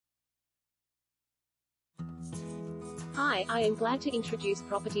Hi, I am glad to introduce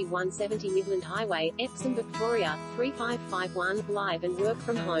property 170 Midland Highway, Epsom, Victoria, 3551, live and work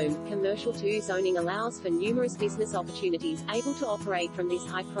from home. Commercial 2 zoning allows for numerous business opportunities, able to operate from this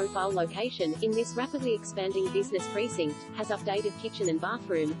high-profile location, in this rapidly expanding business precinct, has updated kitchen and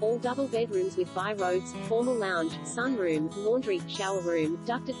bathroom, all double bedrooms with bi-roads, formal lounge, sunroom, laundry, shower room,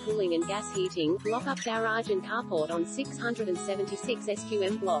 ducted cooling and gas heating, lock-up garage and carport on 676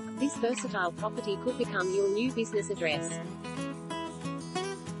 SQM block. This versatile property could become your new business address.